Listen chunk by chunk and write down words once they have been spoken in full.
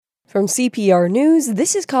From CPR News,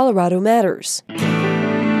 this is Colorado Matters.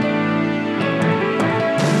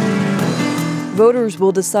 Voters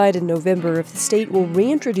will decide in November if the state will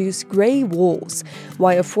reintroduce gray wolves.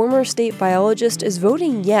 Why a former state biologist is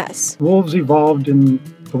voting yes. Wolves evolved in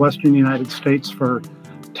the western United States for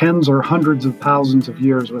tens or hundreds of thousands of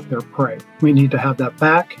years with their prey. We need to have that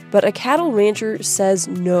back. But a cattle rancher says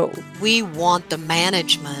no. We want the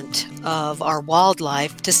management of our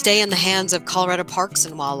wildlife to stay in the hands of Colorado Parks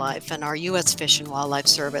and Wildlife and our U.S. Fish and Wildlife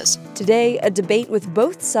Service. Today, a debate with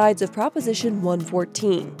both sides of Proposition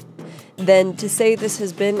 114. Then, to say this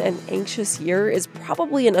has been an anxious year is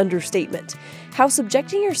probably an understatement. How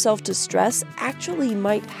subjecting yourself to stress actually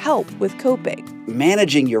might help with coping.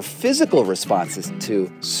 Managing your physical responses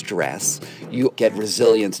to stress, you get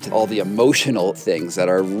resilience to all the emotional things that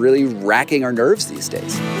are really racking our nerves these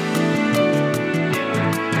days.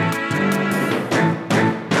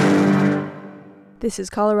 This is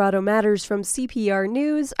Colorado Matters from CPR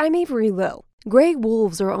News. I'm Avery Lill. Gray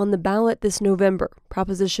wolves are on the ballot this November.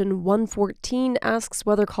 Proposition 114 asks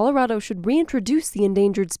whether Colorado should reintroduce the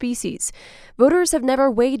endangered species. Voters have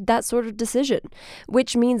never weighed that sort of decision,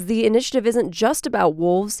 which means the initiative isn't just about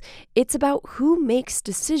wolves, it's about who makes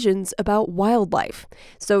decisions about wildlife.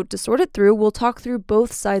 So to sort it through, we'll talk through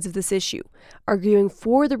both sides of this issue. Arguing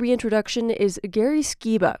for the reintroduction is Gary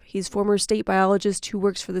Skiba. He's former state biologist who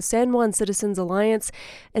works for the San Juan Citizens Alliance,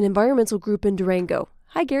 an environmental group in Durango.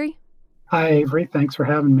 Hi, Gary. Hi, Avery. Thanks for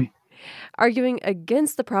having me. Arguing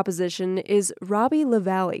against the proposition is Robbie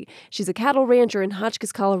LaValle. She's a cattle rancher in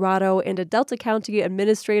Hotchkiss, Colorado, and a Delta County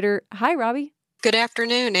administrator. Hi, Robbie. Good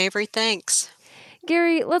afternoon, Avery. Thanks.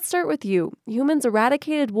 Gary, let's start with you. Humans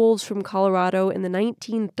eradicated wolves from Colorado in the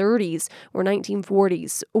 1930s or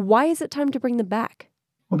 1940s. Why is it time to bring them back?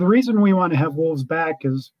 Well, the reason we want to have wolves back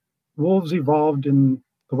is wolves evolved in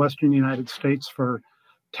the western United States for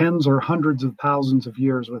tens or hundreds of thousands of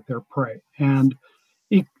years with their prey. And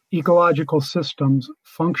ecological systems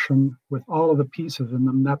function with all of the pieces in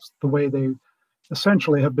them. That's the way they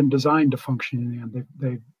essentially have been designed to function in the end.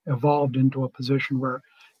 They've evolved into a position where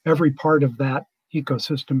every part of that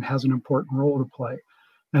ecosystem has an important role to play.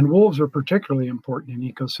 And wolves are particularly important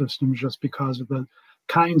in ecosystems just because of the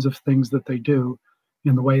kinds of things that they do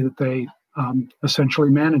in the way that they essentially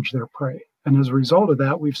manage their prey. And as a result of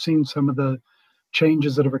that, we've seen some of the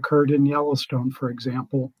changes that have occurred in Yellowstone, for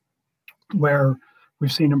example, where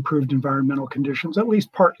we've seen improved environmental conditions, at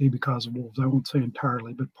least partly because of wolves. I won't say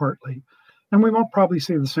entirely, but partly. And we won't probably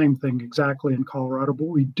see the same thing exactly in Colorado, but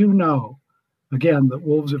we do know, again, that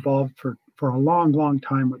wolves evolved for a long, long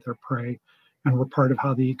time with their prey and were part of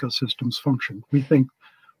how the ecosystems function. We think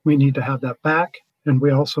we need to have that back, and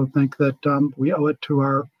we also think that we owe it to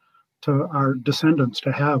our descendants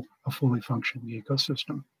to have a fully functioning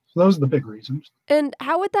ecosystem. So those are the big reasons. And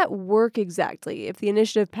how would that work exactly? If the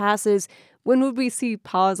initiative passes, when would we see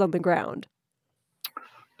paws on the ground?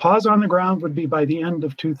 Paws on the ground would be by the end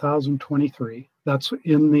of 2023. That's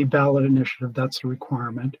in the ballot initiative. That's the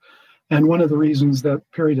requirement. And one of the reasons that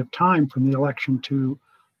period of time from the election to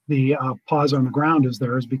the paws on the ground is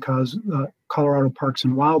there is because Colorado Parks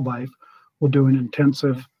and Wildlife will do an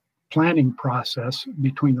intensive planning process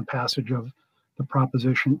between the passage of the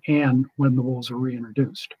proposition and when the wolves are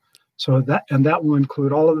reintroduced. So that will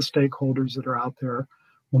include all of the stakeholders that are out there.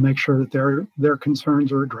 We'll make sure that their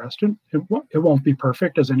concerns are addressed. And it won't be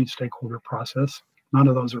perfect as any stakeholder process. None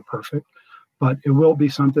of those are perfect, but it will be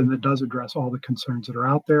something that does address all the concerns that are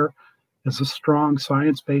out there. It's a strong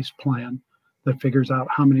science-based plan that figures out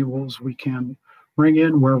how many wolves we can bring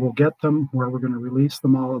in, where we'll get them, where we're going to release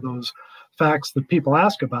them, all of those facts that people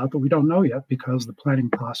ask about that we don't know yet because the planning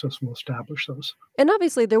process will establish those. And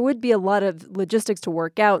obviously there would be a lot of logistics to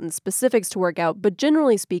work out and specifics to work out, but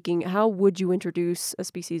generally speaking, how would you introduce a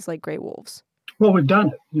species like gray wolves? Well, we've done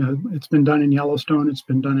it. It's been done in Yellowstone. It's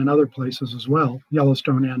been done in other places as well.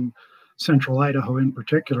 Yellowstone and central Idaho in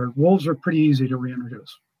particular. Wolves are pretty easy to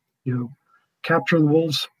reintroduce. You capture the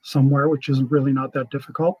wolves somewhere, which is really not that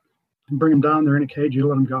difficult, and bring them down. They're in a cage. You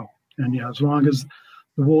let them go. And as long as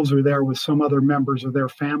the wolves are there with some other members of their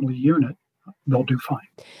family unit, they'll do fine.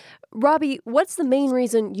 Robbie, what's the main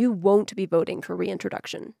reason you won't be voting for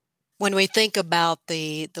reintroduction? When we think about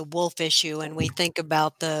the wolf issue and we think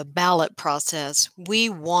about the ballot process, we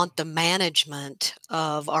want the management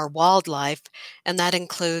of our wildlife, and that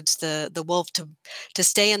includes the wolf to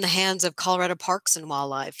stay in the hands of Colorado Parks and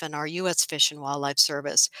Wildlife and our U.S. Fish and Wildlife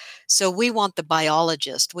Service. So we want the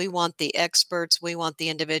biologists, we want the experts, we want the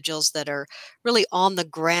individuals that are really on the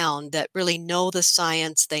ground, that really know the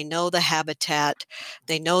science, they know the habitat,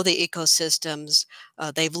 they know the ecosystems.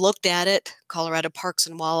 They've looked at it. Colorado Parks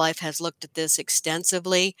and Wildlife has looked at this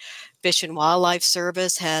extensively. Fish and Wildlife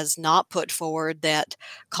Service has not put forward that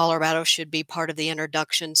Colorado should be part of the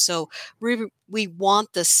introduction. So we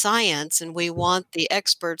want the science and we want the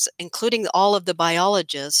experts, including all of the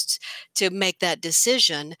biologists, to make that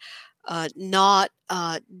decision, not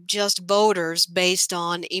just voters based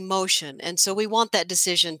on emotion. And so we want that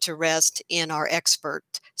decision to rest in our expert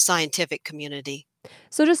scientific community.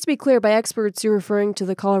 So just to be clear, by experts, you're referring to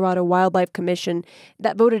the Colorado Wildlife Commission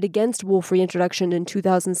that voted against wolf reintroduction in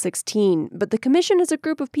 2016. But the commission is a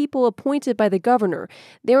group of people appointed by the governor.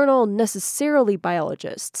 They aren't all necessarily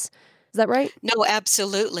biologists. Is that right? No,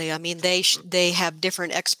 absolutely. I mean, they have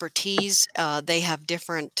different expertise. They have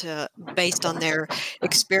different based on their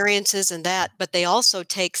experiences and that, but they also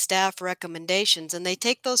take staff recommendations, and they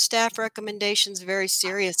take those staff recommendations very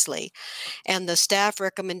seriously. And the staff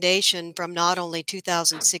recommendation from not only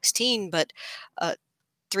 2016, but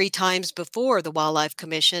 3 times before, the Wildlife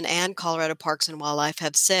Commission and Colorado Parks and Wildlife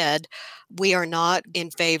have said we are not in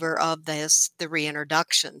favor of the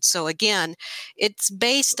reintroduction. So again, it's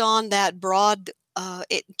based on that broad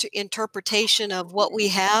interpretation of what we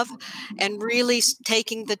have and really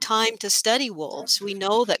taking the time to study wolves. We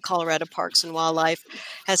know that Colorado Parks and Wildlife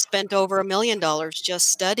has spent over $1 million just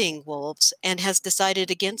studying wolves and has decided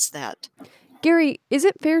against that. Gary, is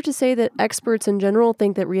it fair to say that experts in general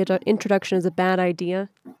think that reintroduction is a bad idea?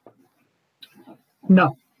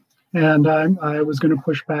 No. And I was going to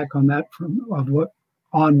push back on that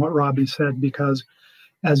on what Robbie said, because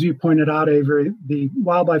as you pointed out, Avery, the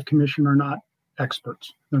Wildlife Commission are not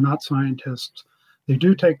experts. They're not scientists. They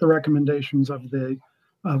do take the recommendations of the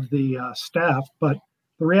staff, but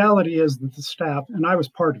the reality is that the staff, and I was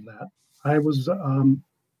part of that, I was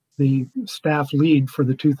the staff lead for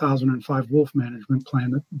the 2005 wolf management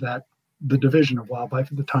plan that the Division of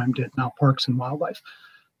Wildlife at the time did, now Parks and Wildlife.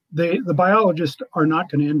 The biologists are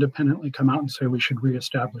not going to independently come out and say we should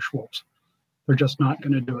reestablish wolves. They're just not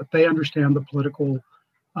going to do it. They understand the political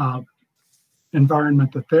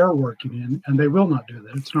environment that they're working in, and they will not do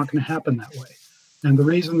that. It's not going to happen that way. And the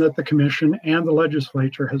reason that the commission and the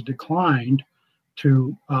legislature has declined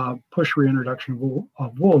to push reintroduction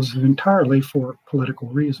of wolves is entirely for political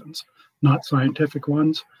reasons, not scientific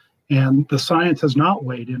ones. And the science has not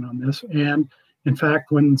weighed in on this. And in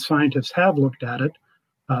fact, when scientists have looked at it,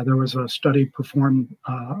 there was a study performed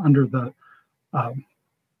under the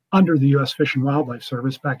U.S. Fish and Wildlife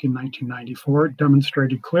Service back in 1994. It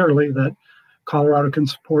demonstrated clearly that Colorado can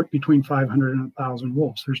support between 500 and 1,000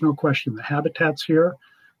 wolves. There's no question. The habitat's here,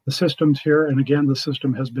 the system's here, and again, the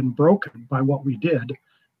system has been broken by what we did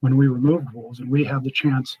when we removed wolves, and we have the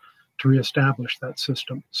chance to reestablish that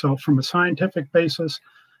system. So from a scientific basis,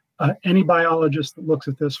 any biologist that looks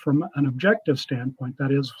at this from an objective standpoint,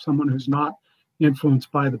 that is, someone who's not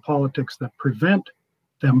influenced by the politics that prevent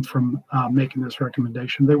them from making this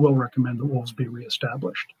recommendation, they will recommend that wolves be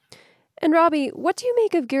reestablished. And Robbie, what do you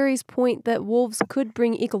make of Gary's point that wolves could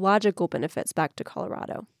bring ecological benefits back to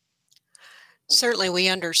Colorado? Certainly, we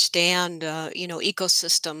understand,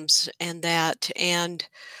 ecosystems and that. And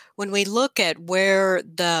when we look at where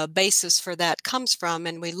the basis for that comes from,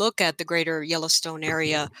 and we look at the greater Yellowstone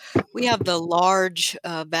area, we have the large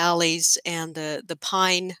valleys and the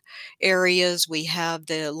pine areas. We have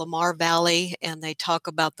the Lamar Valley, and they talk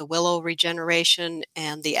about the willow regeneration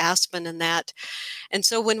and the aspen and that. And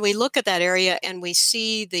so when we look at that area and we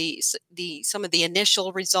see some of the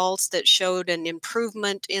initial results that showed an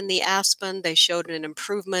improvement in the aspen, they showed an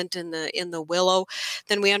improvement in the willow,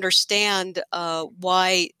 then we understand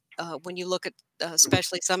why when you look at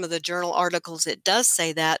especially some of the journal articles, it does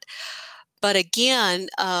say that. But again,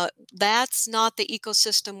 that's not the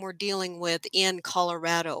ecosystem we're dealing with in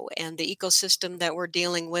Colorado. And the ecosystem that we're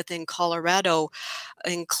dealing with in Colorado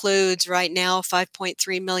includes right now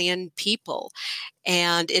 5.3 million people.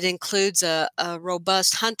 And it includes a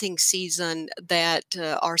robust hunting season that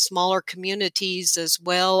our smaller communities, as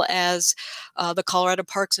well as the Colorado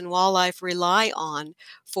Parks and Wildlife, rely on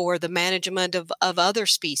for the management of other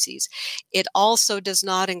species. It also does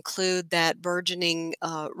not include that burgeoning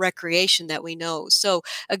recreation that we know. So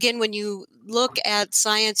again, when you look at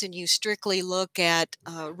science and you strictly look at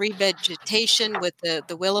revegetation with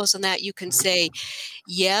the willows and that, you can say,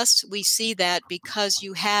 yes, we see that because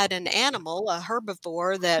you had an animal, a herbivore,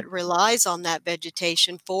 that relies on that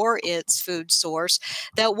vegetation for its food source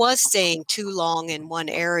that was staying too long in one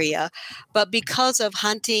area. But because of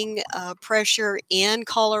hunting pressure in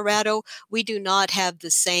Colorado, we do not have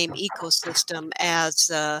the same ecosystem as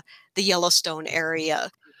the Yellowstone area.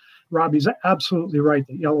 Robbie's absolutely right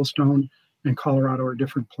that Yellowstone and Colorado are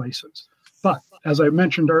different places. But as I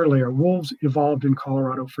mentioned earlier, wolves evolved in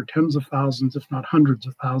Colorado for tens of thousands, if not hundreds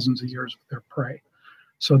of thousands of years with their prey.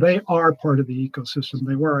 So they are part of the ecosystem.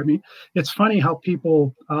 They were. I mean, it's funny how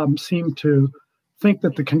people seem to think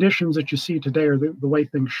that the conditions that you see today are the way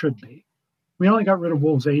things should be. We only got rid of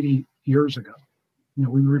wolves 80 years ago.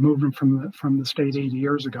 We removed them from the state 80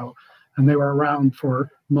 years ago, and they were around for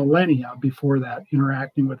millennia before that,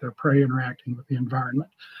 interacting with their prey, interacting with the environment.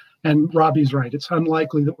 And Robbie's right. It's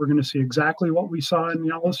unlikely that we're going to see exactly what we saw in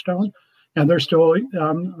Yellowstone. And there's still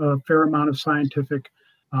a fair amount of scientific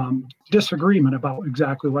disagreement about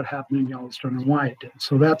exactly what happened in Yellowstone and why it did.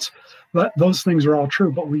 So those things are all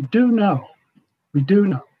true. But we do know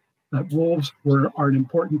that wolves are an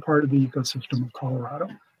important part of the ecosystem of Colorado.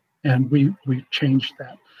 And we changed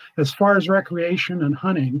that. As far as recreation and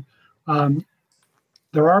hunting,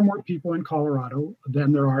 there are more people in Colorado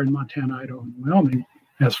than there are in Montana, Idaho, and Wyoming.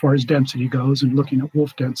 As far as density goes, and looking at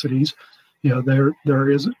wolf densities,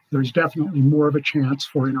 there's definitely more of a chance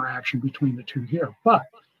for interaction between the two here. But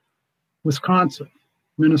Wisconsin,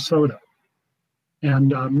 Minnesota,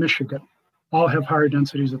 and Michigan all have higher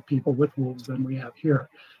densities of people with wolves than we have here.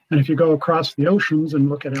 And if you go across the oceans and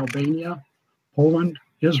look at Albania, Poland,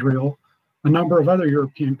 Israel, a number of other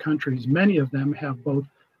European countries, many of them have both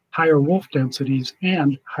higher wolf densities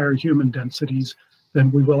and higher human densities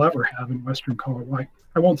than we will ever have in Western Colorado.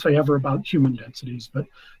 I won't say ever about human densities, but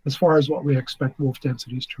as far as what we expect wolf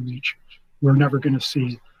densities to reach, we're never going to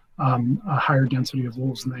see a higher density of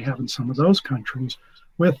wolves than they have in some of those countries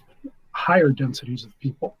with higher densities of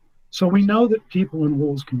people. So we know that people and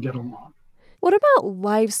wolves can get along. What about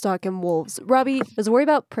livestock and wolves? Robbie, does worry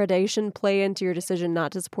about predation play into your decision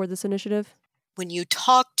not to support this initiative? When you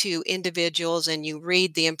talk to individuals and you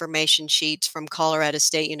read the information sheets from Colorado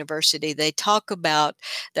State University, they talk about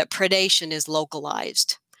that predation is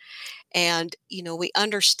localized. And, we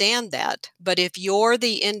understand that. But if you're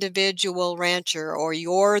the individual rancher or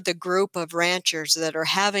you're the group of ranchers that are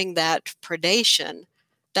having that predation,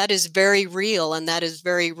 that is very real. And that is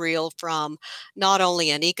very real from not only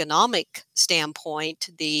an economic standpoint,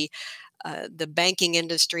 the banking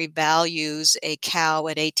industry values a cow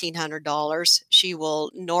at $1,800. She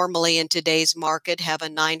will normally in today's market have a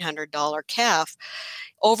 $900 calf.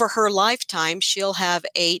 Over her lifetime, she'll have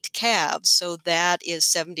 8 calves. So that is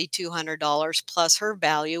 $7,200 plus her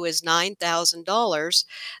value is $9,000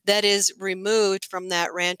 that is removed from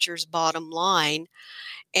that rancher's bottom line.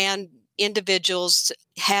 And individuals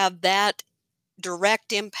have that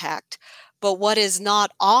direct impact. But what is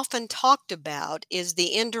not often talked about is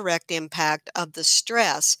the indirect impact of the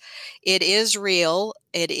stress. It is real.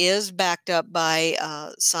 It is backed up by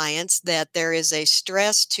science that there is a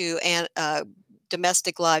stress to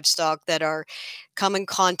domestic livestock that are come in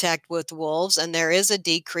contact with wolves, and there is a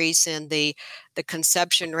decrease in the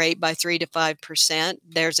conception rate by 3 to 5%.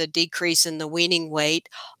 There's a decrease in the weaning weight.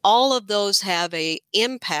 All of those have an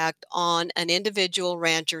impact on an individual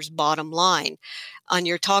rancher's bottom line. And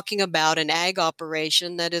you're talking about an ag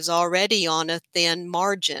operation that is already on a thin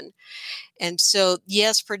margin. And so,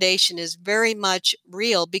 yes, predation is very much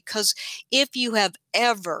real, because if you have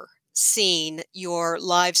ever seen your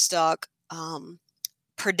livestock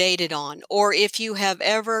predated on, or if you have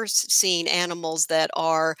ever seen animals that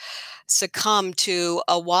are succumb to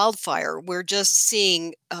a wildfire, we're just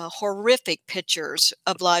seeing horrific pictures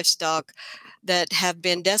of livestock that have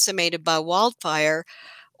been decimated by wildfire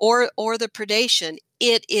or the predation.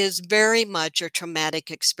 It is very much a traumatic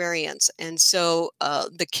experience. And so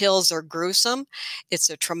the kills are gruesome. It's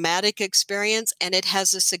a traumatic experience, and it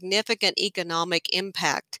has a significant economic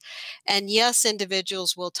impact. And yes,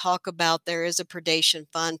 individuals will talk about there is a predation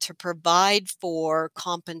fund to provide for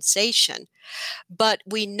compensation. But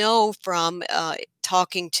we know from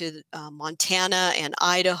talking to Montana and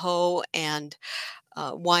Idaho and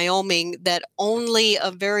Wyoming that only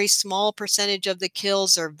a very small percentage of the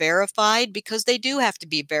kills are verified, because they do have to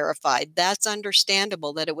be verified. That's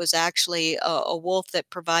understandable that it was actually a wolf that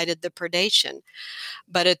provided the predation,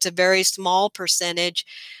 but it's a very small percentage.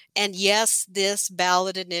 And yes, this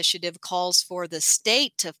ballot initiative calls for the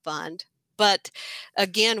state to fund. But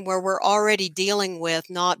again, where we're already dealing with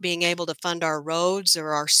not being able to fund our roads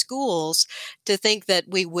or our schools, to think that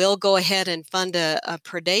we will go ahead and fund a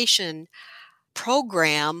predation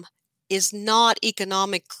program is not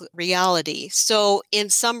economic reality. So in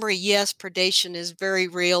summary, yes, predation is very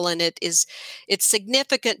real, and it's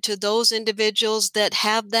significant to those individuals that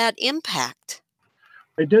have that impact.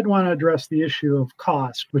 I did want to address the issue of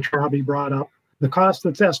cost, which Robbie brought up. The cost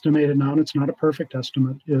that's estimated now, and it's not a perfect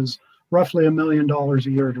estimate, is roughly $1 million a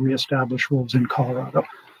year to reestablish wolves in Colorado.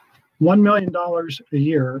 $1 million a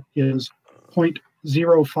year is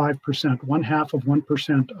 0.05%,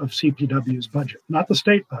 0.5% of CPW's budget, not the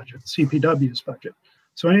state budget, CPW's budget.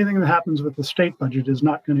 So anything that happens with the state budget is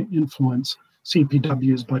not going to influence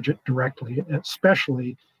CPW's budget directly,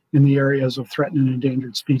 especially in the areas of threatened and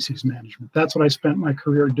endangered species management. That's what I spent my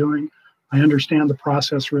career doing. I understand the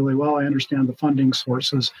process really well. I understand the funding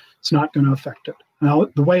sources. It's not going to affect it. Now,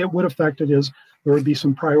 the way it would affect it is there would be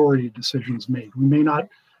some priority decisions made. We may not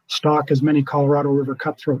stock as many Colorado River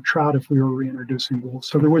cutthroat trout if we were reintroducing wolves.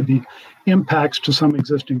 So there would be impacts to some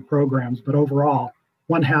existing programs, but overall,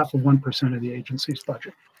 0.5% of the agency's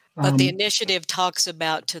budget. But the initiative talks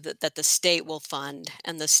about that the state will fund,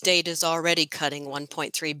 and the state is already cutting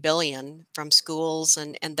 $1.3 billion from schools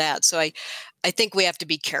and that. So I think we have to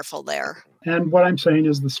be careful there. And what I'm saying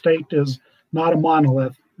is the state is not a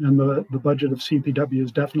monolith, and the budget of CPW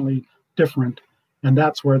is definitely different. And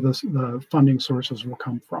that's where the funding sources will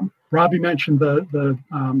come from. Robbie mentioned the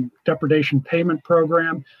depredation payment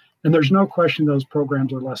program, and there's no question those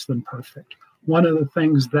programs are less than perfect. One of the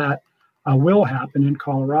things that will happen in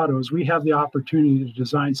Colorado is we have the opportunity to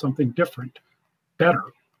design something different, better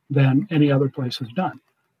than any other place has done.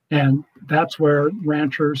 And that's where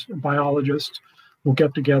ranchers, biologists will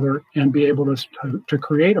get together and be able to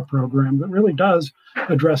create a program that really does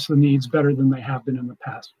address the needs better than they have been in the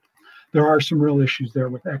past. There are some real issues there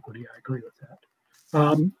with equity. I agree with that.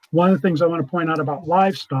 One of the things I want to point out about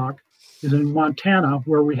livestock is in Montana,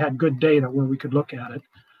 where we had good data, where we could look at it,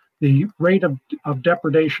 the rate of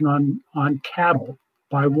depredation on cattle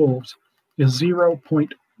by wolves is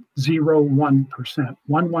 0.01%,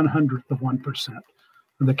 1/100th of 1%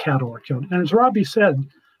 of the cattle are killed. And as Robbie said,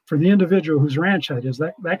 for the individual whose ranch that is,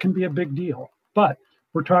 that can be a big deal. But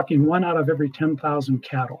we're talking 1 out of every 10,000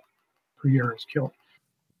 cattle per year is killed.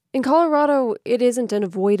 In Colorado, it isn't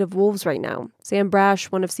devoid of wolves right now. Sam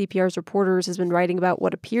Brash, one of CPR's reporters, has been writing about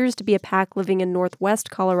what appears to be a pack living in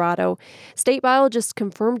northwest Colorado. State biologists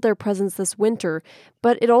confirmed their presence this winter,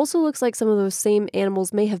 but it also looks like some of those same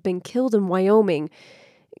animals may have been killed in Wyoming.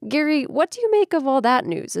 Gary, what do you make of all that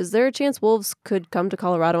news? Is there a chance wolves could come to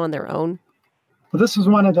Colorado on their own? Well, this is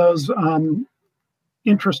one of those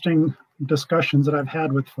interesting discussions that I've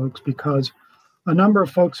had with folks, because a number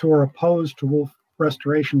of folks who are opposed to wolf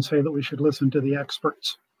restoration say that we should listen to the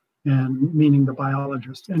experts, and meaning the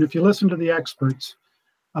biologists. And if you listen to the experts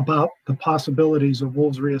about the possibilities of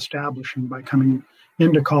wolves reestablishing by coming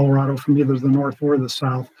into Colorado from either the north or the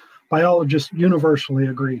south, biologists universally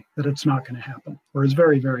agree that it's not going to happen, or is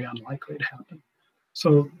very, very unlikely to happen.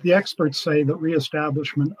 So the experts say that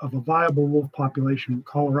reestablishment of a viable wolf population in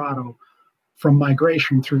Colorado from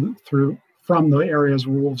migration from the areas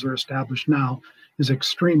where wolves are established now is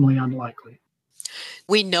extremely unlikely.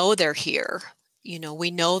 We know they're here.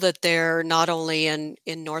 We know that they're not only in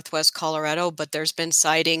northwest Colorado, but there's been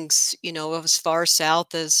sightings, as far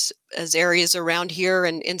south as areas around here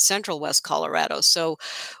and in central west Colorado. So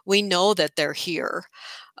we know that they're here.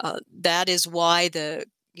 That is why the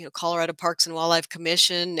Colorado Parks and Wildlife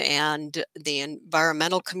Commission and the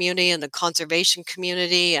environmental community and the conservation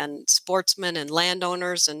community and sportsmen and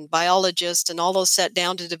landowners and biologists and all those sat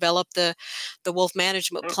down to develop the wolf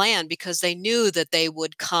management plan, because they knew that they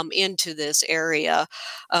would come into this area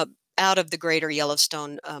out of the greater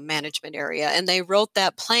Yellowstone management area. And they wrote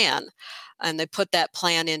that plan and they put that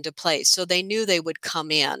plan into place. So they knew they would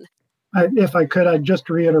come in. If I could, I'd just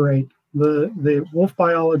reiterate, the wolf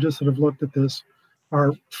biologists that have looked at this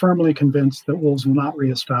are firmly convinced that wolves will not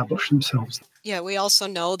reestablish themselves. Yeah, we also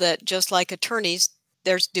know that just like attorneys,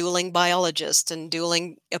 there's dueling biologists and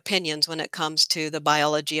dueling opinions when it comes to the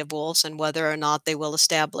biology of wolves and whether or not they will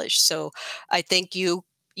establish. So I think you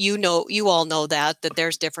all know that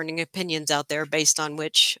there's differing opinions out there based on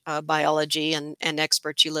which biology and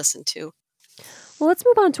experts you listen to. Well, let's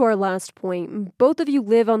move on to our last point. Both of you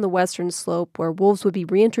live on the western slope, where wolves would be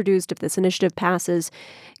reintroduced if this initiative passes.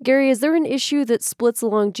 Gary, is there an issue that splits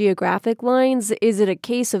along geographic lines? Is it a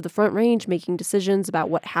case of the Front Range making decisions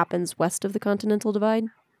about what happens west of the Continental Divide?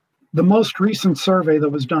 The most recent survey that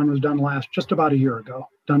was done just about a year ago,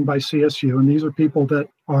 done by CSU. And these are people that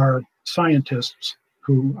are scientists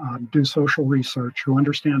who do social research, who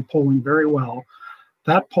understand polling very well.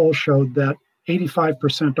 That poll showed that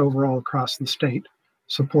 85% overall across the state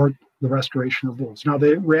support the restoration of wolves. Now,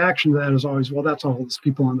 the reaction to that is always, well, that's all these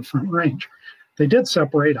people on the Front Range. They did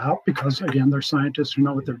separate out because, again, they're scientists who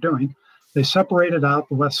know what they're doing. They separated out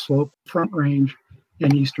the West Slope, Front Range,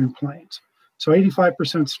 and Eastern Plains. So 85%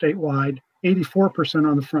 statewide, 84%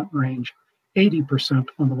 on the Front Range, 80%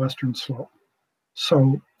 on the Western Slope.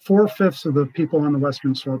 So 4/5 of the people on the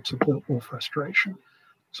Western Slope support wolf restoration.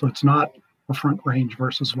 So it's not a Front Range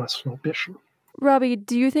versus West Slope issue. Robbie,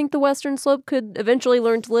 do you think the Western Slope could eventually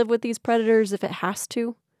learn to live with these predators if it has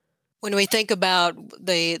to? When we think about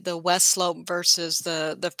the West Slope versus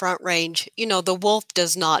the Front Range, the wolf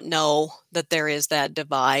does not know that there is that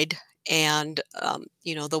divide. And,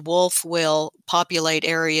 the wolf will populate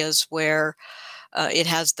areas where it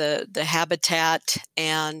has the habitat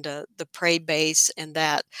and the prey base and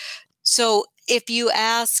that. So if you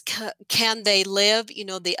ask, can they live?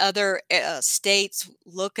 The other states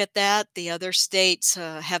look at that. The other states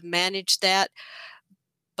have managed that.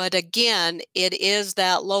 But again, it is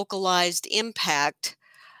that localized impact.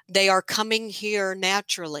 They are coming here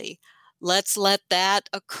naturally. Let's let that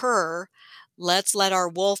occur. Let's let our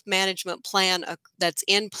wolf management plan that's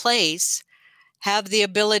in place have the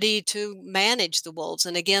ability to manage the wolves.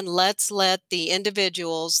 And again, let's let the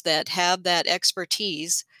individuals that have that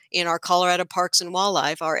expertise in our Colorado Parks and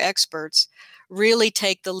Wildlife, our experts, really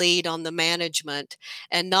take the lead on the management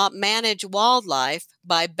and not manage wildlife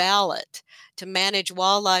by ballot. To manage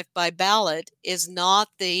wildlife by ballot is not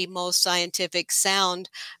the most scientific sound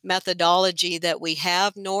methodology that we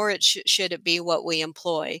have, nor should it be what we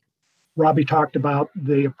employ. Robbie talked about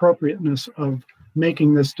the appropriateness of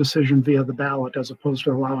making this decision via the ballot as opposed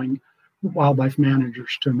to allowing wildlife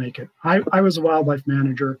managers to make it. I was a wildlife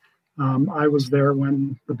manager. I was there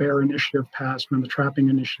when the bear initiative passed, when the trapping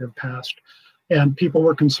initiative passed, and people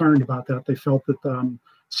were concerned about that. They felt that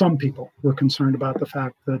some people were concerned about the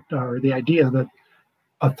fact that, or the idea that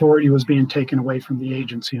authority was being taken away from the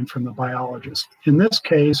agency and from the biologists. In this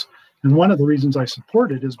case, and one of the reasons I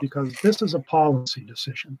support it is because this is a policy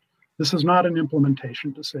decision. This is not an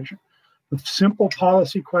implementation decision. The simple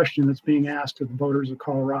policy question that's being asked of the voters of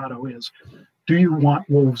Colorado is, do you want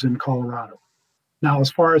wolves in Colorado? Now, as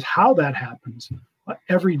far as how that happens,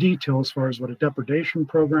 every detail as far as what a depredation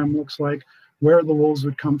program looks like, where the wolves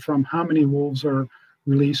would come from, how many wolves are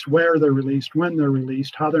released, where they're released, when they're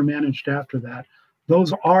released, how they're managed after that,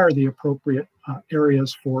 those are the appropriate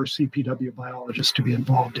areas for CPW biologists to be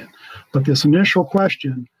involved in. But this initial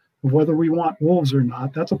question of whether we want wolves or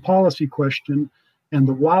not, that's a policy question, and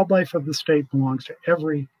the wildlife of the state belongs to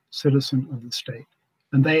every citizen of the state.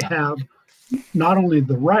 And they have not only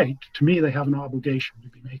the right, to me, they have an obligation to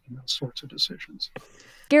be making those sorts of decisions.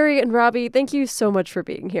 Gary and Robbie, thank you so much for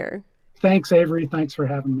being here. Thanks, Avery. Thanks for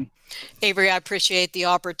having me. Avery, I appreciate the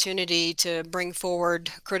opportunity to bring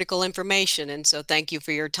forward critical information. And so thank you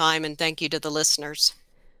for your time, and thank you to the listeners.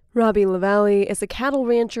 Robbie LaValle is a cattle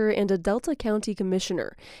rancher and a Delta County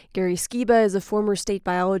commissioner. Gary Skiba is a former state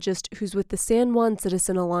biologist who's with the San Juan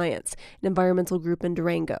Citizen Alliance, an environmental group in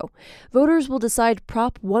Durango. Voters will decide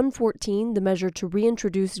Prop 114, the measure to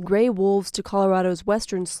reintroduce gray wolves to Colorado's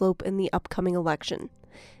Western Slope in the upcoming election.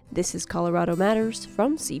 This is Colorado Matters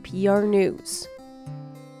from CPR News.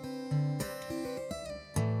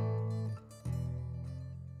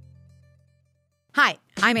 Hi,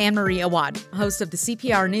 I'm Anne-Marie Awad, host of the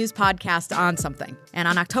CPR News podcast On Something. And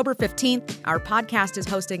on October 15th, our podcast is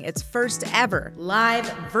hosting its first ever live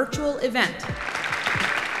virtual event.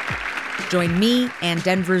 Join me and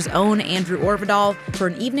Denver's own Andrew Orvidal for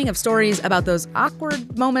an evening of stories about those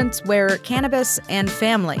awkward moments where cannabis and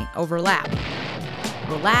family overlap.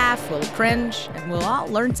 We'll laugh, we'll cringe, and we'll all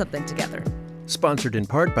learn something together. Sponsored in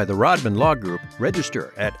part by the Rodman Law Group.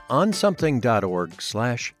 Register at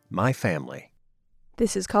onsomething.org/myfamily.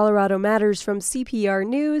 This is Colorado Matters from CPR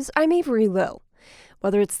News. I'm Avery Lill.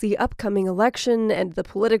 Whether it's the upcoming election and the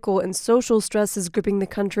political and social stresses gripping the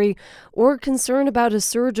country, or concern about a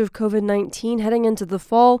surge of COVID-19 heading into the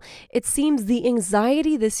fall, it seems the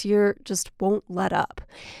anxiety this year just won't let up.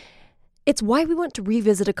 It's why we want to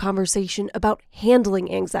revisit a conversation about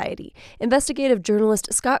handling anxiety. Investigative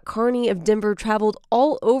journalist Scott Carney of Denver traveled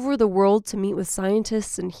all over the world to meet with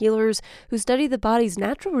scientists and healers who study the body's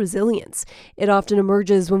natural resilience. It often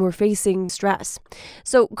emerges when we're facing stress.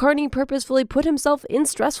 So Carney purposefully put himself in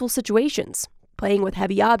stressful situations, playing with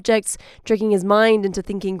heavy objects, tricking his mind into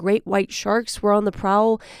thinking great white sharks were on the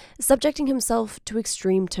prowl, subjecting himself to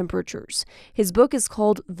extreme temperatures. His book is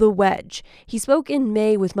called The Wedge. He spoke in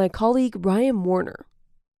May with my colleague Ryan Warner.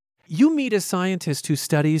 You meet a scientist who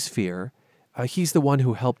studies fear. He's the one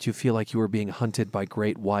who helped you feel like you were being hunted by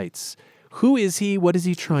great whites. Who is he? What is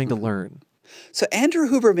he trying to learn? So Andrew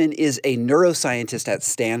Huberman is a neuroscientist at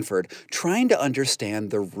Stanford trying to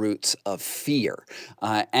understand the roots of fear.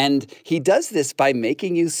 And he does this by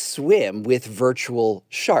making you swim with virtual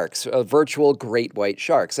sharks, virtual great white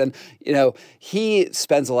sharks. And, he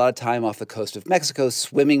spends a lot of time off the coast of Mexico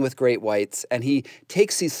swimming with great whites, and he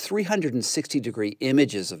takes these 360-degree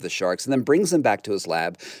images of the sharks and then brings them back to his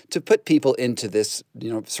lab to put people into this,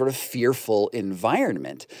 sort of fearful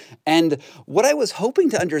environment. And what I was hoping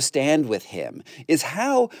to understand with him him is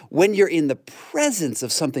how, when you're in the presence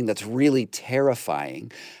of something that's really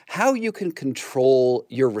terrifying, how you can control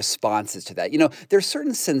your responses to that. There's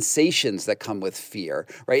certain sensations that come with fear,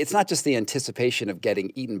 right? It's not just the anticipation of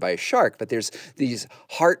getting eaten by a shark, but there's these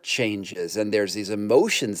heart changes and there's these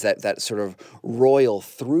emotions that sort of roil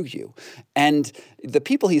through you. And the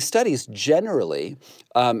people he studies generally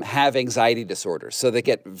have anxiety disorders, so they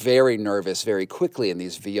get very nervous very quickly in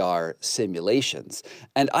these VR simulations.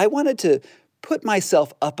 And I wanted to put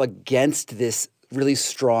myself up against this really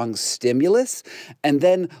strong stimulus and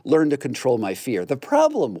then learn to control my fear. The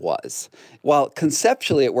problem was, while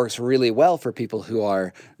conceptually it works really well for people who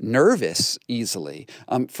are nervous easily,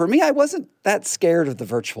 for me, I wasn't that scared of the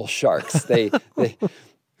virtual sharks. They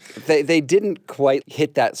didn't quite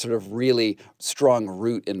hit that sort of really strong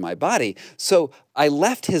root in my body. So I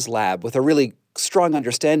left his lab with a really strong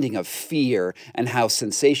understanding of fear and how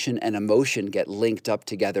sensation and emotion get linked up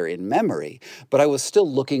together in memory. But I was still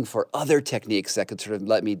looking for other techniques that could sort of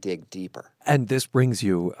let me dig deeper. And this brings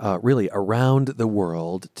you really around the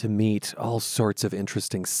world to meet all sorts of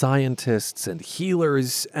interesting scientists and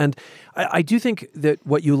healers. And I do think that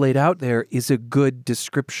what you laid out there is a good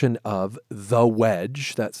description of The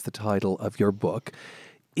Wedge. That's the title of your book.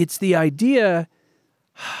 It's the idea,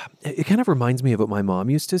 it kind of reminds me of what my mom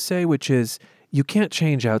used to say, which is, you can't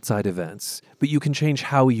change outside events, but you can change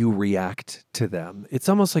how you react to them. It's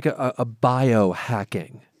almost like a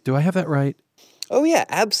biohacking. Do I have that right? Oh, yeah,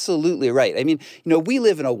 absolutely right. I mean, we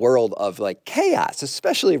live in a world of chaos,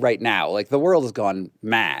 especially right now. The world has gone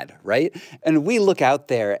mad, right? And we look out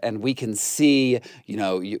there and we can see,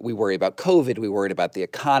 we worry about COVID, we worried about the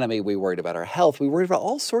economy, we worried about our health, we worried about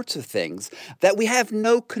all sorts of things that we have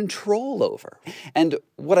no control over. And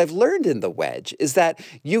what I've learned in The Wedge is that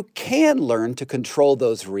you can learn to control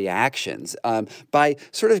those reactions by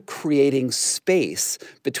sort of creating space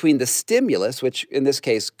between the stimulus, which in this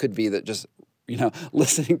case could be that just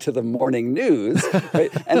listening to the morning news, right?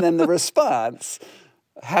 And then the response,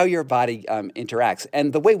 how your body interacts.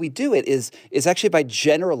 And the way we do it is actually by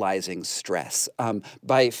generalizing stress,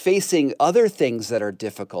 by facing other things that are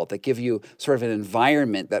difficult, that give you sort of an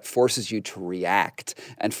environment that forces you to react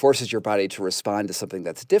and forces your body to respond to something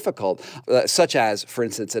that's difficult, such as, for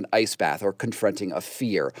instance, an ice bath or confronting a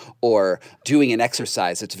fear or doing an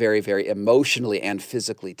exercise that's very, very emotionally and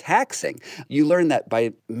physically taxing. You learn that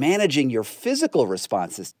by managing your physical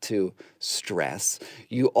responses to stress,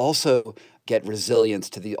 you also get resilience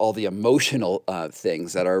to all the emotional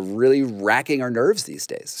things that are really racking our nerves these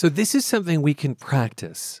days. So this is something we can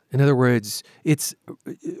practice. In other words, it's,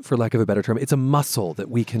 for lack of a better term, it's a muscle that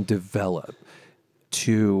we can develop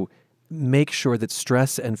to make sure that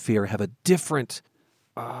stress and fear have a different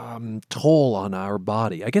toll on our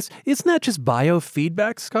body. I guess it's not just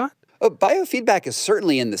biofeedback, Scott? Oh, biofeedback is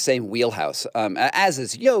certainly in the same wheelhouse, as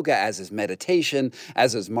is yoga, as is meditation,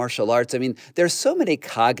 as is martial arts. I mean, there's so many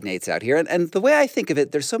cognates out here. And the way I think of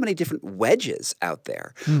it, there's so many different wedges out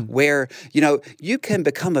there where, you can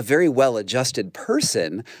become a very well-adjusted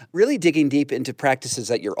person, really digging deep into practices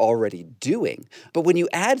that you're already doing. But when you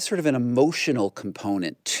add sort of an emotional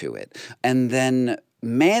component to it and then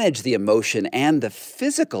manage the emotion and the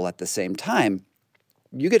physical at the same time,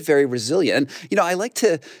 you get very resilient. And, I like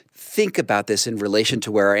to think about this in relation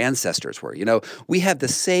to where our ancestors were. We have the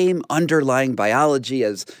same underlying biology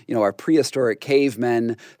as, our prehistoric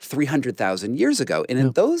cavemen 300,000 years ago. And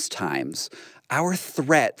in those times, our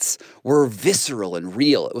threats were visceral and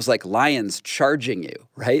real. It was like lions charging you,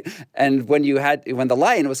 right? And when the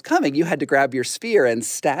lion was coming, you had to grab your spear and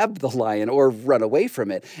stab the lion or run away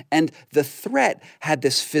from it. And the threat had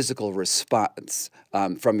this physical response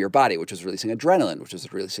from your body, which was releasing adrenaline, which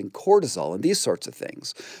was releasing cortisol and these sorts of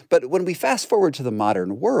things. But when we fast forward to the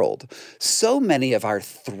modern world, so many of our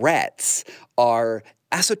threats are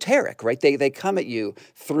esoteric, right? They come at you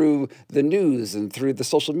through the news and through the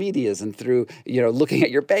social medias and through, looking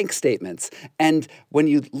at your bank statements. And when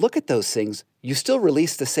you look at those things, you still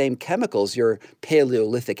release the same chemicals your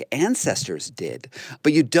Paleolithic ancestors did,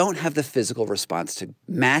 but you don't have the physical response to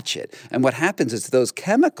match it. And what happens is those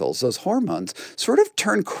chemicals, those hormones, sort of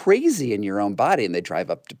turn crazy in your own body, and they drive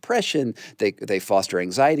up depression, they foster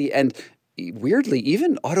anxiety, and weirdly,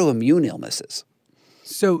 even autoimmune illnesses.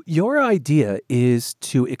 So your idea is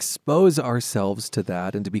to expose ourselves to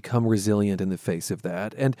that and to become resilient in the face of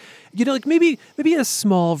that. And, maybe a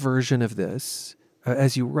small version of this,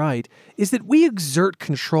 as you write, is that we exert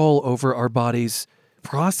control over our body's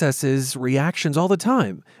processes, reactions all the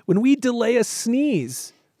time. When we delay a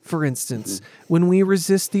sneeze, for instance, when we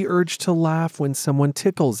resist the urge to laugh when someone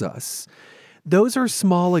tickles us, those are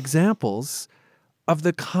small examples of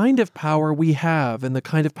the kind of power we have and the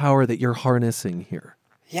kind of power that you're harnessing here.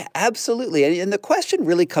 Yeah, absolutely. And the question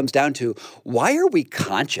really comes down to, why are we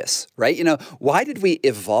conscious, right? Why did we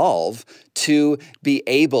evolve to be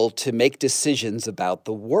able to make decisions about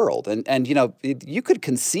the world? And you could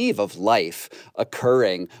conceive of life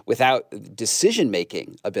occurring without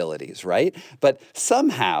decision-making abilities, right? But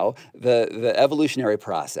somehow the evolutionary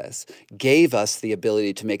process gave us the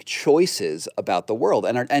ability to make choices about the world.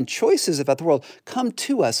 And choices about the world come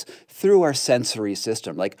to us through our sensory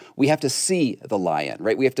system. Like, we have to see the lion,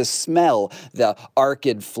 right? We have to smell the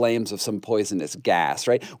arcid flames of some poisonous gas,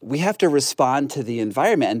 right? We have to respond to the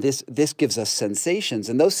environment, and this gives us sensations,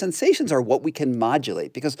 and those sensations are what we can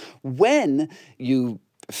modulate. Because when you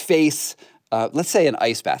face let's say an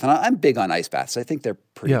ice bath, and I'm big on ice baths. I think they're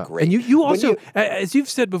pretty great. And you also, as you've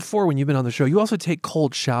said before when you've been on the show, you also take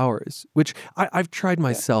cold showers, which I've tried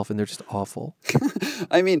myself, and they're just awful.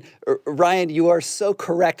 I mean, Ryan, you are so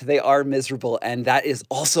correct. They are miserable, and that is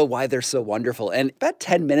also why they're so wonderful. And about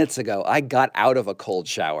 10 minutes ago, I got out of a cold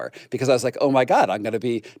shower because I was like, oh my God, I'm going to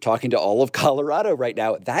be talking to all of Colorado right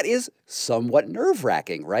now. That is somewhat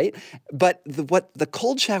nerve-wracking, right? But what the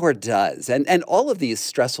cold shower does, and all of these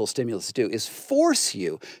stressful stimulus do, is force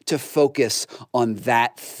you to focus on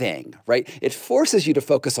that thing, right? It forces you to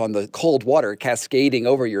focus on the cold water cascading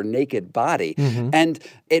over your naked body. Mm-hmm. And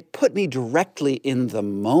it put me directly in the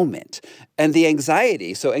moment. And the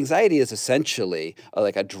anxiety, so anxiety is essentially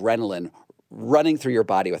like adrenaline running through your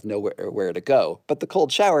body with nowhere to go. But the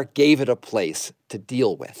cold shower gave it a place to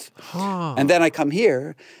deal with. Huh. And then I come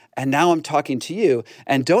here, and now I'm talking to you,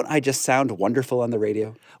 and don't I just sound wonderful on the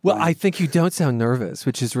radio? Well, I think you don't sound nervous,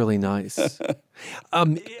 which is really nice.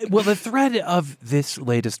 Well, the thread of this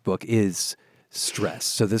latest book is stress.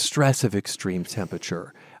 So the stress of extreme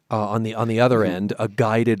temperature. On the other end, a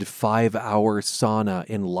guided 5-hour sauna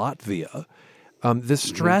in Latvia. The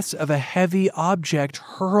stress of a heavy object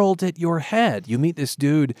hurled at your head. You meet this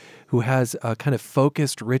dude who has a kind of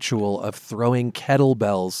focused ritual of throwing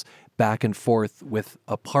kettlebells back and forth with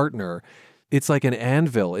a partner. It's like an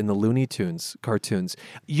anvil in the Looney Tunes cartoons.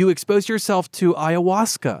 You expose yourself to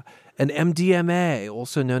ayahuasca and MDMA,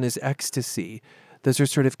 also known as ecstasy. Those are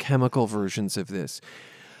sort of chemical versions of this.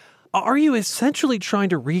 Are you essentially trying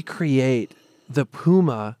to recreate the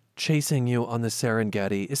puma chasing you on the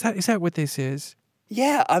Serengeti? Is that what this is?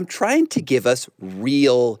 Yeah, I'm trying to give us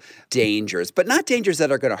real dangers, but not dangers that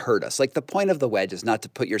are going to hurt us. Like, the point of the wedge is not to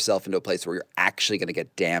put yourself into a place where you're actually going to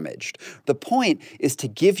get damaged. The point is to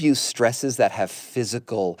give you stresses that have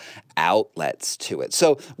physical outlets to it.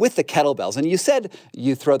 So with the kettlebells, and you said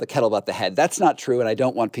you throw the kettlebell at the head. That's not true, and I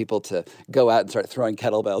don't want people to go out and start throwing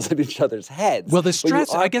kettlebells at each other's heads. Well, the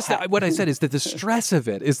stress, I guess what I said is that the stress of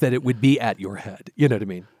it is that it would be at your head. You know what I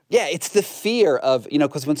mean? Yeah, it's the fear of,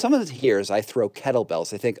 because when someone hears I throw kettlebells,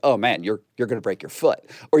 they think, oh man, you're going to break your foot,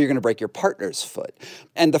 or you're going to break your partner's foot.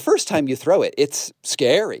 And the first time you throw it, it's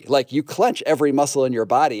scary. Like, you clench every muscle in your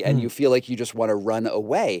body and you feel like you just want to run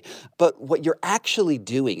away. But what you're actually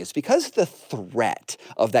doing is, because the threat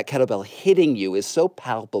of that kettlebell hitting you is so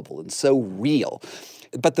palpable and so real,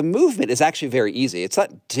 but the movement is actually very easy. It's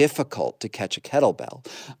not difficult to catch a kettlebell.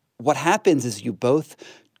 What happens is you both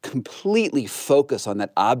completely focus on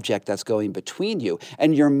that object that's going between you,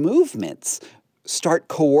 and your movements start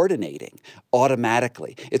coordinating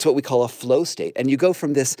automatically. It's what we call a flow state. And you go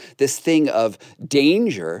from this thing of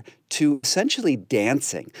danger to essentially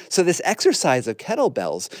dancing. So this exercise of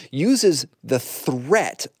kettlebells uses the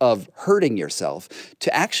threat of hurting yourself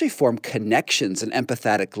to actually form connections and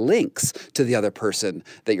empathetic links to the other person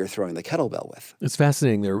that you're throwing the kettlebell with. It's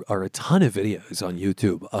fascinating. There are a ton of videos on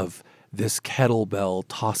YouTube of this kettlebell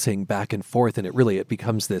tossing back and forth, and it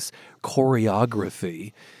becomes this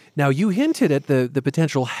choreography. Now, you hinted at the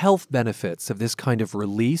potential health benefits of this kind of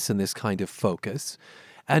release and this kind of focus,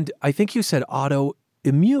 and I think you said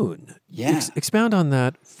autoimmune. Yeah. Expound on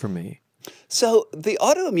that for me. So the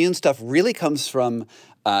autoimmune stuff really comes from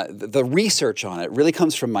the research on it really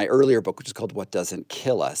comes from my earlier book, which is called What Doesn't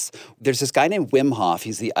Kill Us. There's this guy named Wim Hof.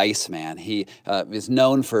 He's the Iceman. He is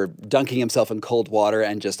known for dunking himself in cold water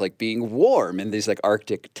and just like being warm in these like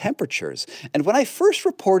Arctic temperatures. And when I first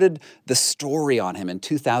reported the story on him in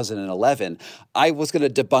 2011, I was going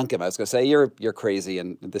to debunk him. I was going to say, you're crazy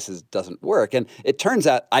and this doesn't work. And it turns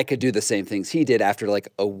out I could do the same things he did after like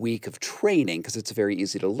a week of training, because it's very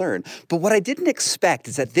easy to learn. But what I didn't expect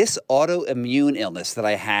is that this autoimmune illness that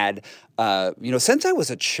I had, since I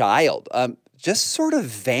was a child, just sort of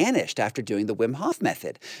vanished after doing the Wim Hof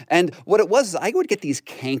method. And what it was is I would get these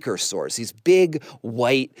canker sores, these big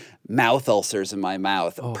white mouth ulcers in my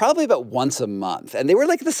mouth, probably about once a month. And they were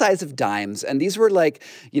like the size of dimes. And these were like,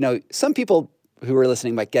 some people who are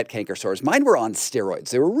listening might get canker sores. Mine were on steroids.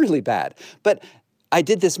 They were really bad. But I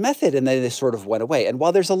did this method and then they sort of went away. And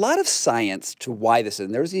while there's a lot of science to why this is,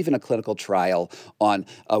 and there's even a clinical trial on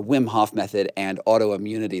a Wim Hof method and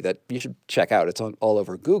autoimmunity that you should check out. It's all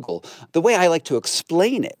over Google. The way I like to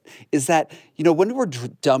explain it is that, when we're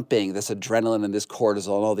dumping this adrenaline and this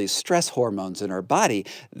cortisol and all these stress hormones in our body,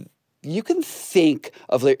 you can think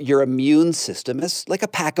of your immune system as like a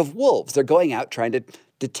pack of wolves. They're going out trying to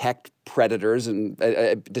detect predators and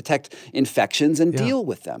detect infections and deal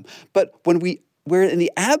with them. But when we're in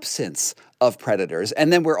the absence of predators,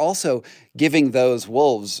 and then we're also giving those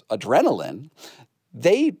wolves adrenaline,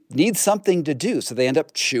 they need something to do. So they end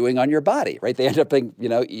up chewing on your body, right? They end up being,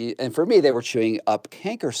 and for me, they were chewing up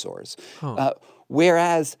canker sores.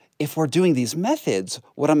 Whereas if we're doing these methods,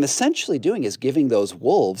 what I'm essentially doing is giving those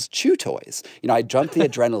wolves chew toys. I dump the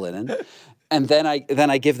adrenaline in, and then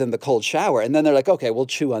I give them the cold shower, and then they're like, okay, we'll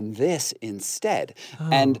chew on this instead.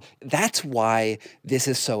 And that's why this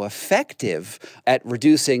is so effective at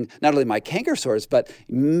reducing not only my canker sores, but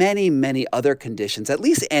many, many other conditions, at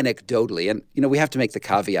least anecdotally. And, we have to make the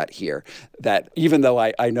caveat here that even though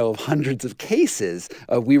I know of hundreds of cases,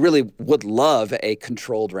 we really would love a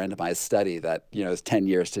controlled randomized study that, is 10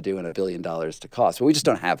 years to do and $1 billion to cost. But we just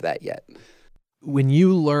don't have that yet. When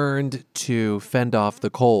you learned to fend off the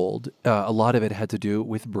cold, a lot of it had to do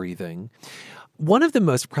with breathing. One of the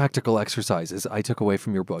most practical exercises I took away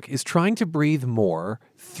from your book is trying to breathe more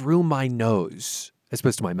through my nose as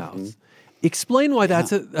opposed to my mouth. Mm-hmm. Explain why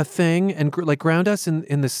that's a thing and ground us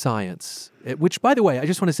in the science, which, by the way, I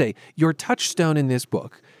just want to say, your touchstone in this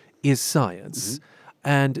book is science,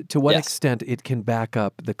 and to what extent it can back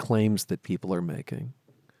up the claims that people are making.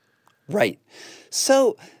 Right.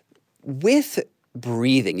 So with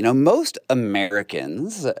breathing, most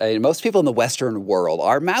Americans, most people in the Western world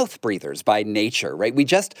are mouth breathers by nature, right? We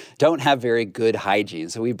just don't have very good hygiene,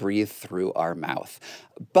 so we breathe through our mouth.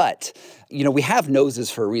 But, we have noses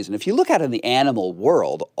for a reason. If you look out in the animal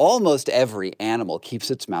world, almost every animal keeps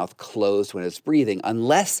its mouth closed when it's breathing,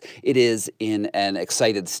 unless it is in an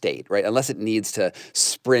excited state, right? Unless it needs to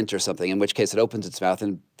sprint or something, in which case it opens its mouth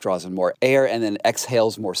and draws in more air and then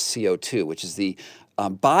exhales more CO2, which is the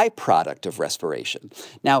byproduct of respiration.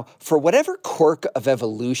 Now, for whatever quirk of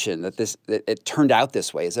evolution that it turned out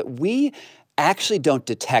this way, is that we actually don't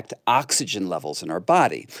detect oxygen levels in our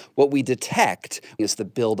body. What we detect is the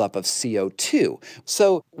buildup of CO2.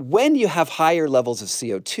 So when you have higher levels of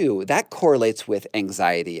CO2, that correlates with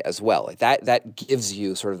anxiety as well. That gives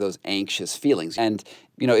you sort of those anxious feelings. And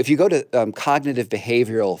if you go to cognitive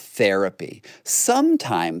behavioral therapy,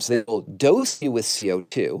 sometimes they will dose you with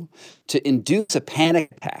CO2 to induce a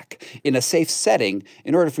panic attack in a safe setting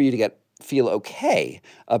in order for you to feel okay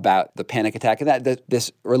about the panic attack, and that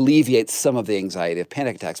this alleviates some of the anxiety of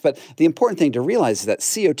panic attacks. But the important thing to realize is that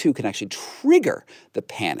CO2 can actually trigger the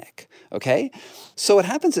panic, okay? So what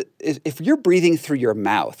happens is if you're breathing through your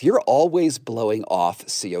mouth, you're always blowing off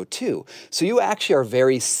CO2. So you actually are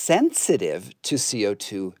very sensitive to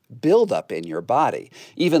CO2 buildup in your body.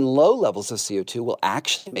 Even low levels of CO2 will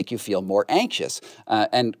actually make you feel more anxious.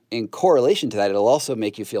 And in correlation to that, it'll also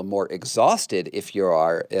make you feel more exhausted if you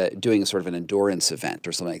are doing sort of an endurance event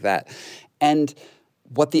or something like that. And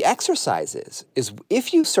what the exercise is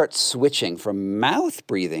if you start switching from mouth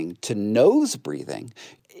breathing to nose breathing,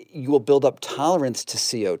 you will build up tolerance to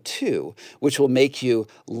CO2, which will make you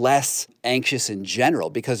less anxious in general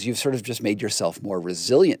because you've sort of just made yourself more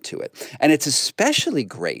resilient to it. And it's especially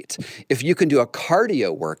great if you can do a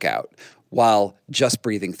cardio workout while just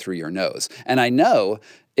breathing through your nose. And I know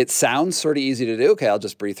it sounds sort of easy to do. Okay, I'll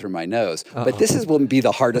just breathe through my nose. But this will be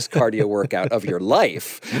the hardest cardio workout of your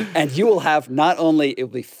life. And you will have it will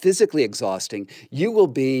be physically exhausting. You will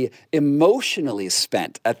be emotionally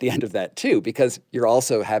spent at the end of that too, because you're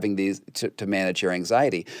also having these to manage your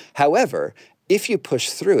anxiety. However, if you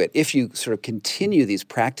push through it, if you sort of continue these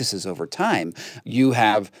practices over time, you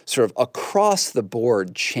have sort of across the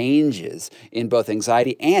board changes in both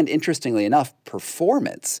anxiety and, interestingly enough,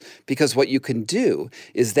 performance. Because what you can do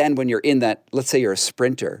is then when you're in that, let's say you're a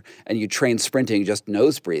sprinter and you train sprinting just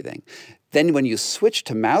nose breathing, then when you switch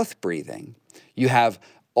to mouth breathing, you have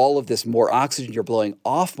all of this more oxygen, you're blowing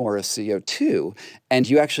off more of CO2, and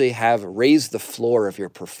you actually have raised the floor of your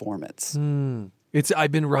performance.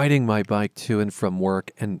 I've been riding my bike to and from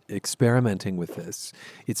work and experimenting with this.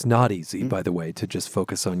 It's not easy, by the way, to just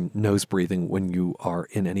focus on nose breathing when you are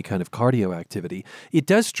in any kind of cardio activity. It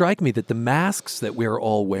does strike me that the masks that we're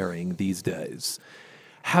all wearing these days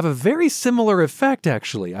have a very similar effect,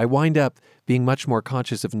 actually. I wind up being much more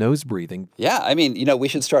conscious of nose breathing. Yeah, I mean, we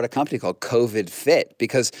should start a company called COVID Fit,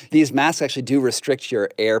 because these masks actually do restrict your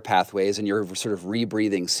air pathways and you're sort of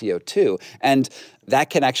rebreathing CO2. And that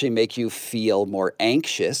can actually make you feel more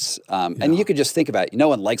anxious. And you could just think about it. No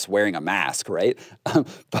one likes wearing a mask, right?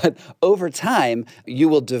 But over time, you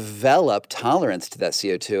will develop tolerance to that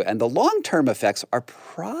CO2. And the long-term effects are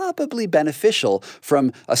probably beneficial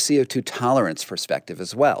from a CO2 tolerance perspective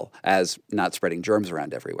as well as not spreading germs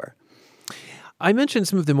around everywhere. I mentioned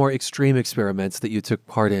some of the more extreme experiments that you took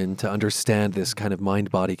part in to understand this kind of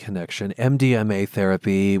mind-body connection. MDMA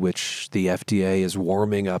therapy, which the FDA is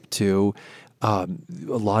warming up to. A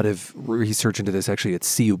lot of research into this actually at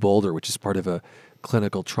CU Boulder, which is part of a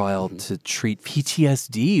clinical trial to treat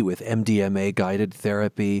PTSD with MDMA-guided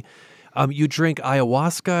therapy. You drink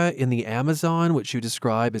ayahuasca in the Amazon, which you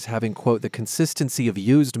describe as having, quote, the consistency of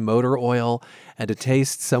used motor oil and a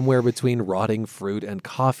taste somewhere between rotting fruit and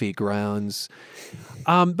coffee grounds.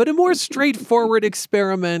 But a more straightforward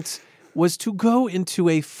experiment was to go into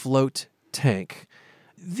a float tank.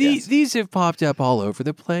 These have popped up all over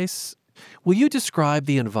the place. Will you describe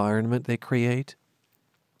the environment they create?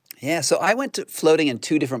 Yeah, so I went to floating in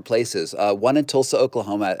two different places, one in Tulsa,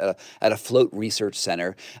 Oklahoma at a float research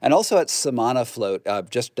center, and also at Samana Float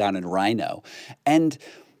just down in Rhino. And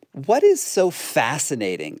what is so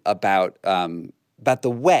fascinating about the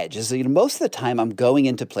wedge is that, most of the time I'm going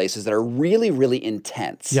into places that are really, really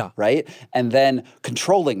intense, right? And then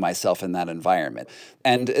controlling myself in that environment.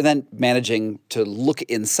 And then managing to look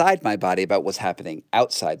inside my body about what's happening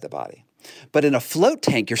outside the body. But in a float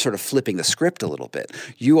tank, you're sort of flipping the script a little bit.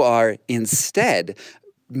 You are instead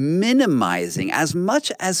minimizing as much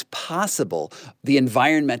as possible the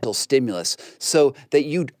environmental stimulus so that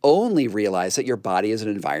you'd only realize that your body is an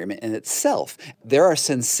environment in itself. There are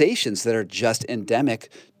sensations that are just endemic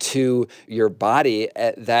to your body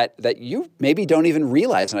that you maybe don't even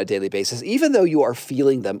realize on a daily basis, even though you are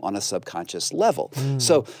feeling them on a subconscious level.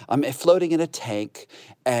 So I'm floating in a tank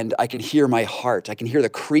and I can hear my heart. I can hear the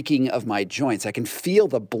creaking of my joints. I can feel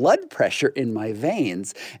the blood pressure in my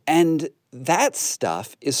veins. And that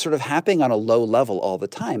stuff is sort of happening on a low level all the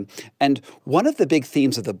time. And one of the big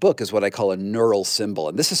themes of the book is what I call a neural symbol.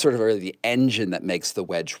 And this is sort of really the engine that makes the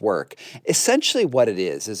wedge work. Essentially what it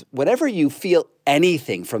is whenever you feel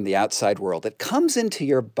anything from the outside world, it comes into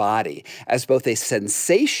your body as both a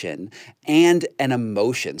sensation and an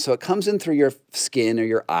emotion. So it comes in through your skin or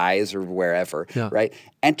your eyes or wherever, right?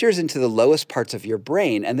 Enters into the lowest parts of your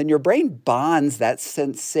brain, and then your brain bonds that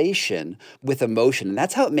sensation with emotion. And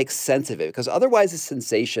that's how it makes sense of it, because otherwise the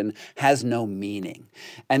sensation has no meaning.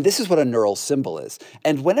 And this is what a neural symbol is.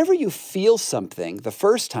 And whenever you feel something the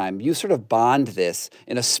first time, you sort of bond this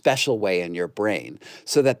in a special way in your brain,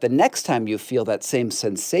 so that the next time you feel that same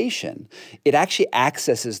sensation, it actually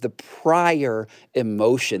accesses the prior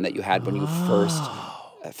emotion that you had when you first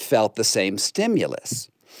felt the same stimulus.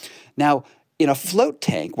 Now, in a float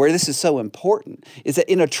tank, where this is so important, is that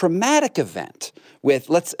in a traumatic event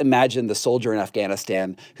let's imagine the soldier in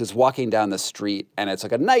Afghanistan who's walking down the street and it's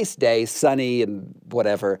like a nice day, sunny and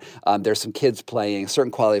whatever. There's some kids playing, a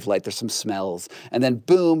certain quality of light, there's some smells. And then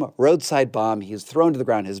boom, roadside bomb, he's thrown to the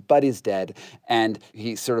ground, his buddy's dead, and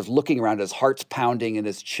he's sort of looking around, his heart's pounding in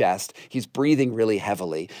his chest, he's breathing really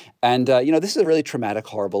heavily. And, this is a really traumatic,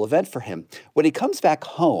 horrible event for him. When he comes back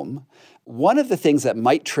home, one of the things that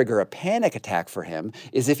might trigger a panic attack for him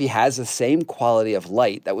is if he has the same quality of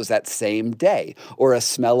light that was that same day, or a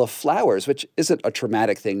smell of flowers, which isn't a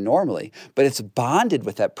traumatic thing normally, but it's bonded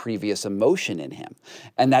with that previous emotion in him.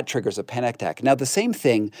 And that triggers a panic attack. Now, the same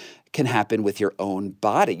thing can happen with your own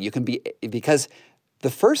body. Because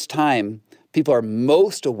the first time people are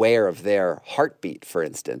most aware of their heartbeat, for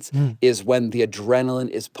instance, is when the adrenaline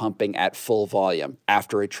is pumping at full volume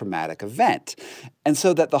after a traumatic event. And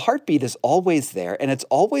so that the heartbeat is always there, and it's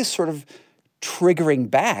always sort of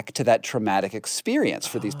triggering back to that traumatic experience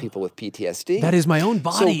for these people with PTSD. That is, my own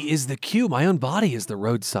body is the cue. My own body is the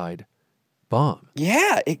roadside bomb.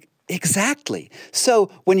 Yeah, exactly.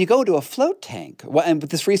 So when you go to a float tank, and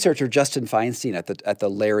with this researcher Justin Feinstein at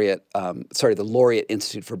the Laureate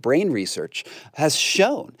Institute for Brain Research has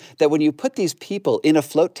shown that when you put these people in a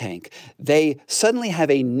float tank, they suddenly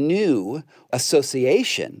have a new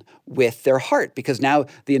association with their heart, because now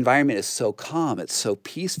the environment is so calm, it's so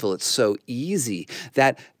peaceful, it's so easy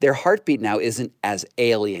that their heartbeat now isn't as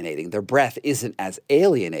alienating, their breath isn't as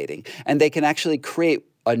alienating, and they can actually create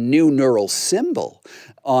a new neural symbol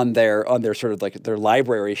on their sort of like their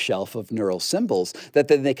library shelf of neural symbols that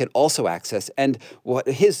then they can also access. And what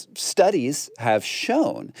his studies have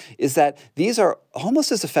shown is that these are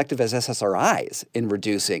almost as effective as SSRIs in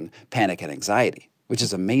reducing panic and anxiety, which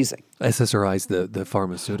is amazing. SSRIs, the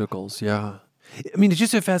pharmaceuticals, yeah. I mean, it's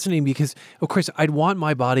just so fascinating because, of course, I'd want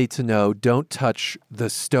my body to know, don't touch the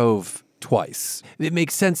stove twice. It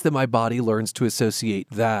makes sense that my body learns to associate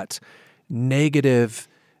that negative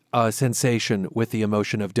sensation with the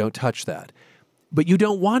emotion of don't touch that. But you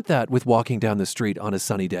don't want that with walking down the street on a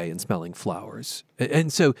sunny day and smelling flowers.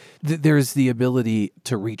 And so there's the ability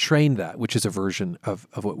to retrain that, which is a version of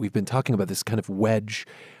what we've been talking about, this kind of wedge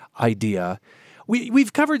idea.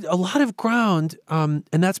 We've covered a lot of ground, and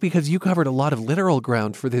that's because you covered a lot of literal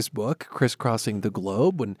ground for this book, Crisscrossing the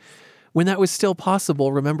Globe, when that was still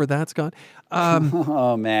possible. Remember that, Scott?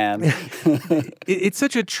 Oh, man. It's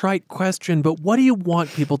such a trite question, but what do you want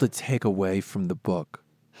people to take away from the book?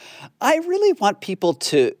 I really want people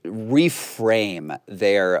to reframe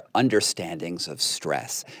their understandings of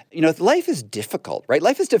stress. You know, life is difficult, right?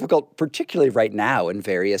 Life is difficult, particularly right now, in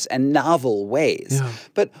various and novel ways. Yeah.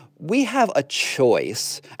 But we have a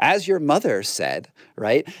choice, as your mother said,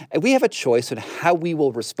 right? We have a choice on how we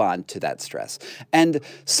will respond to that stress. And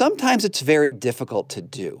sometimes it's very difficult to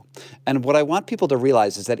do. And what I want people to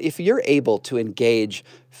realize is that if you're able to engage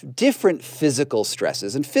different physical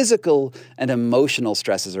stresses, and physical and emotional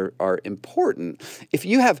stresses are important, if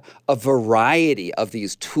you have a variety of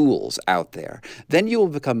these tools out there, then you will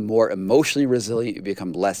become more emotionally resilient, you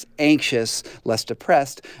become less anxious, less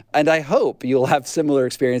depressed, and I hope you'll have similar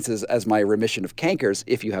experiences as my remission of cankers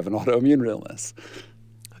if you have an autoimmune illness.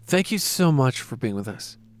 Thank you so much for being with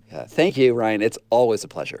us. Yeah, thank you, Ryan. It's always a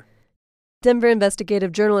pleasure. Denver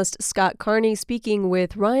investigative journalist Scott Carney speaking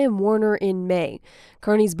with Ryan Warner in May.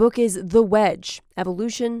 Carney's book is The Wedge: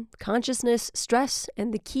 Evolution, Consciousness, Stress,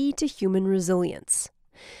 and the Key to Human Resilience.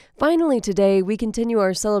 Finally today, we continue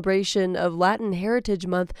our celebration of Latin Heritage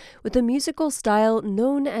Month with a musical style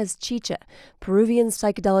known as chicha, Peruvian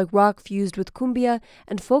psychedelic rock fused with cumbia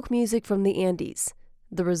and folk music from the Andes.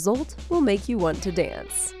 The result will make you want to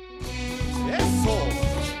dance.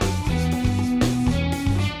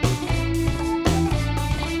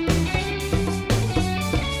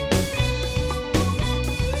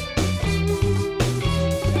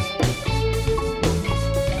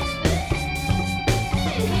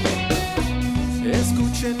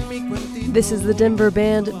 This is the Denver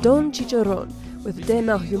band Don Chicharrón with De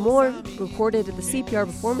Mal Humor, recorded at the CPR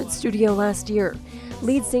Performance Studio last year.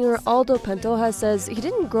 Lead singer Aldo Pantoja says he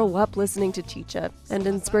didn't grow up listening to chicha, and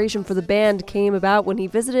inspiration for the band came about when he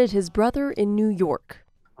visited his brother in New York.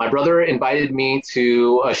 My brother invited me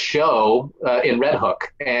to a show in Red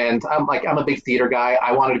Hook, and I'm a big theater guy.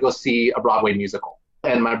 I wanted to go see a Broadway musical.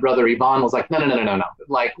 And my brother Ivan was like, no.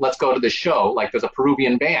 Like, let's go to the show. Like, there's a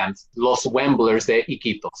Peruvian band, Los Wemblers de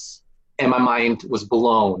Iquitos. And my mind was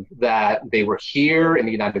blown that they were here in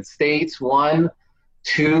the United States, one.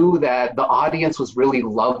 Two, that the audience was really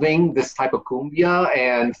loving this type of cumbia.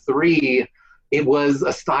 And three, it was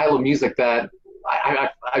a style of music that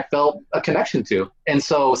I felt a connection to. And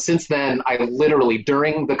so since then, I literally,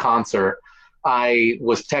 during the concert, I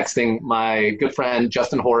was texting my good friend,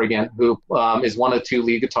 Justin Horrigan, who is one of two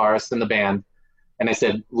lead guitarists in the band. And I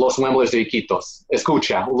said, Los Wemblers de Iquitos,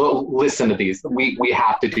 escucha, listen to these. We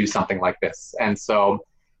have to do something like this. And so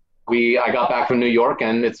I got back from New York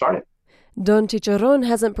and it started. Don Chicharrón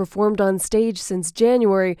hasn't performed on stage since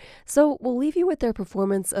January, so we'll leave you with their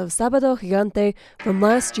performance of Sábado Gigante from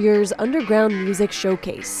last year's Underground Music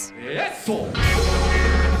Showcase. Eso.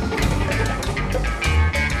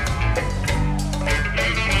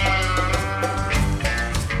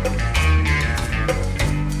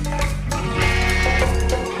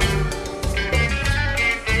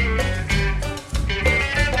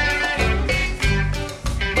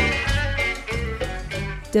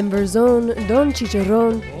 Denver's own Don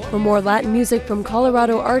Chicharrón. For more Latin music from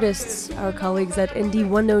Colorado artists, our colleagues at ND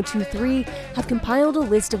 1023 have compiled a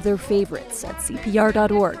list of their favorites at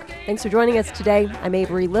CPR.org. Thanks for joining us today. I'm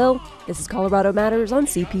Avery Lill. This is Colorado Matters on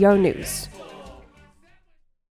CPR News.